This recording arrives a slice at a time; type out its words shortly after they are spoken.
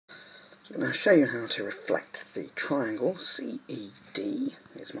I'm going to show you how to reflect the triangle CED.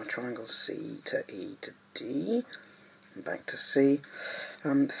 Here's my triangle C to E to D, and back to C,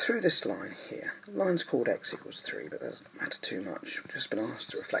 through this line here. The line's called x equals 3, but that doesn't matter too much. We've just been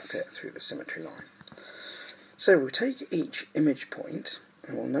asked to reflect it through the symmetry line. So we'll take each image point,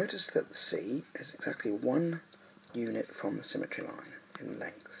 and we'll notice that C is exactly 1 unit from the symmetry line in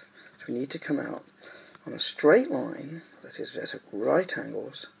length. So we need to come out on a straight line that is at right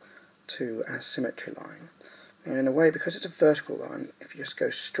angles to our symmetry line. Now, in a way, because it's a vertical line, if you just go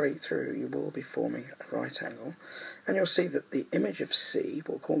straight through, you will be forming a right angle, and you'll see that the image of C,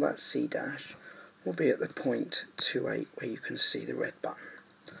 we'll call that C dash, will be at the point 2,8 where you can see the red button.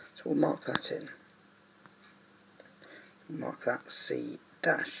 So we'll mark that in. Mark that C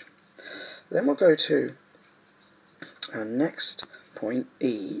dash. Then we'll go to our next point,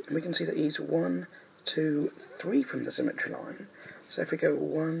 E, and we can see that E is 1, 2, 3 from the symmetry line. So if we go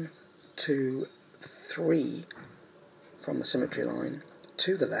 1, 2, 3 from the symmetry line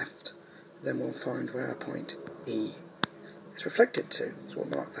to the left, then we'll find where our point E is reflected to. So we'll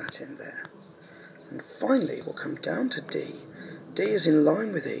mark that in there. And finally we'll come down to D. D is in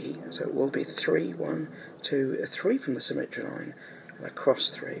line with E, so it will be 3, 1, 2, 3 from the symmetry line, and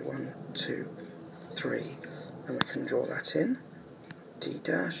across 3, 1, 2, 3. And we can draw that in, D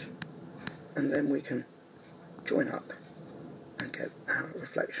dash, and then we can join up and get our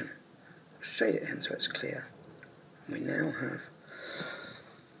reflection. Shade it in so it's clear. And we now have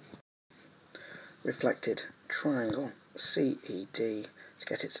reflected triangle CED to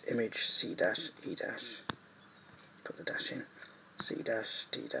get its image C dash E dash. Put the dash in. C dash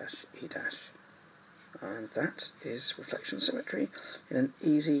D dash E dash. And that is reflection symmetry in an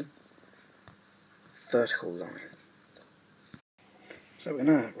easy vertical line. So we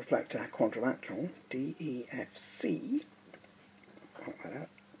now reflect our quadrilateral DEFC. Mark that out.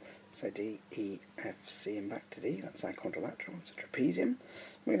 So DEFC and back to D, that's our quadrilateral, it's a trapezium.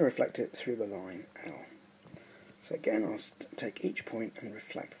 We're going to reflect it through the line L. So again, I'll take each point and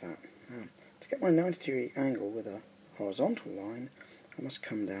reflect that. Now, to get my 90-degree angle with a horizontal line, I must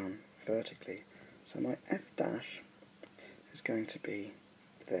come down vertically. So my F dash is going to be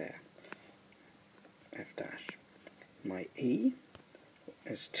there. F dash. My E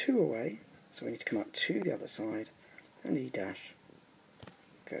is 2 away, so we need to come up to the other side, and E dash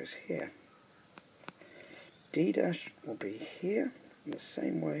goes here. D dash will be here in the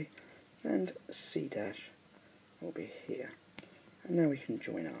same way, and C dash will be here. And now we can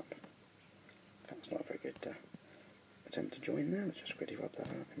join up. That's not a very good attempt to join there. Let's just quickly rub that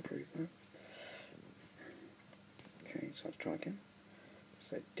out, improve that. Okay, so let's try again.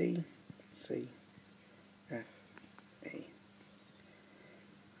 So D, C, F, E.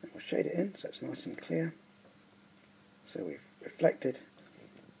 And we'll shade it in so it's nice and clear. So we've reflected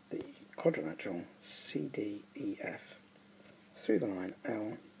the quadrilateral CDEF through the line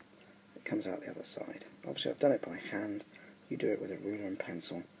L. It comes out the other side. Obviously I've done it by hand. You do it with a ruler and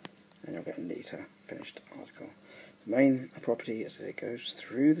pencil and you'll get a neater finished article. The main property is that it goes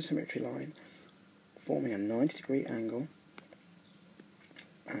through the symmetry line, forming a 90-degree angle,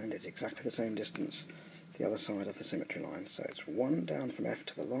 and it's exactly the same distance the other side of the symmetry line. So it's 1 down from F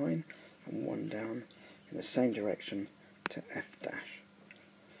to the line and 1 down in the same direction to F dash.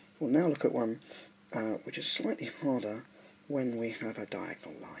 We'll now look at one which is slightly harder when we have a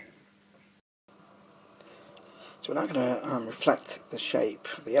diagonal line. So we're now going to reflect the shape,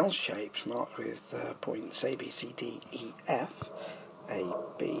 the L shape marked with points A, B, C, D, E, F. A,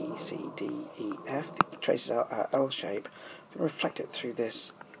 B, C, D, E, F. That traces out our L shape. We're going to reflect it through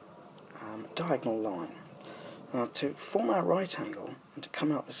this diagonal line. To form our right angle and to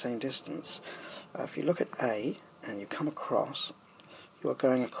come out the same distance, if you look at A and you come across, you are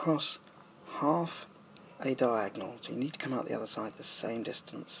going across half a diagonal, so you need to come out the other side the same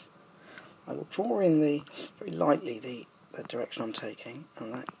distance. I will draw in very lightly the direction I'm taking,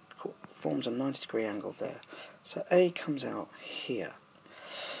 and that forms a 90-degree angle there. So A comes out here.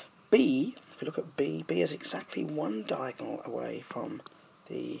 B, if you look at B, B is exactly 1 diagonal away from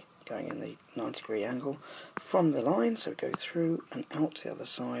going in the 90-degree angle from the line, so we go through and out to the other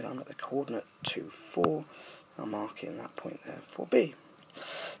side. I'm at the coordinate 2, 4. I'll mark in that point there for B.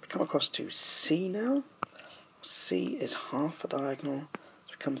 We come across to C now. C is half a diagonal, so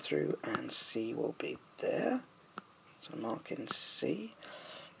we come through and C will be there. So mark in C.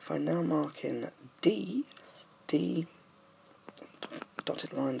 If I now mark in D, D,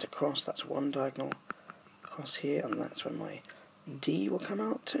 dotted lines across, that's 1 diagonal across here, and that's where my D will come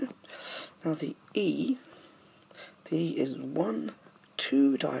out to. Now the E is 1,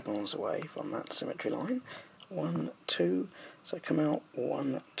 2 diagonals away from that symmetry line. 1, 2. So come out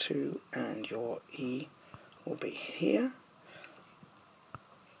 1, 2, and your E will be here.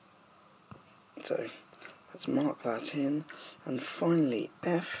 So let's mark that in. And finally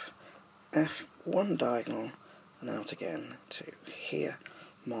F, one diagonal and out again to here.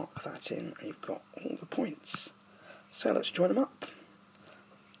 Mark that in, and you've got all the points. So let's join them up.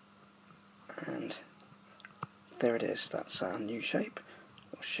 And there it is, that's our new shape.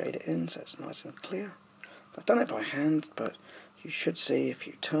 We'll shade it in so it's nice and clear. I've done it by hand, but you should see if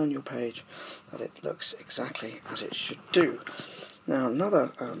you turn your page that it looks exactly as it should do. Now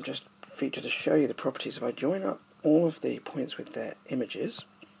another just feature to show you the properties, if I join up all of the points with their images,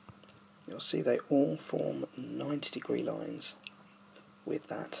 you'll see they all form 90-degree lines with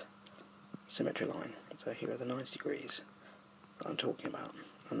that symmetry line. So here are the 90 degrees that I'm talking about,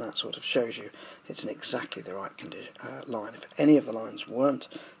 and that sort of shows you it's in exactly the right line. If any of the lines weren't,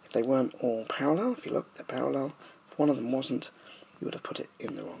 if they weren't all parallel, if you look, they're parallel. If one of them wasn't, you would have put it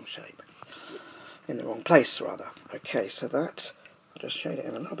in the wrong shape, in the wrong place rather. Okay, so that, I'll just shade it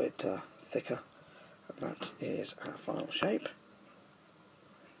in a little bit thicker, and that is our final shape.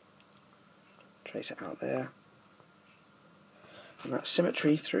 Trace it out there, and that's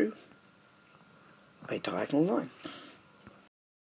symmetry through a diagonal line.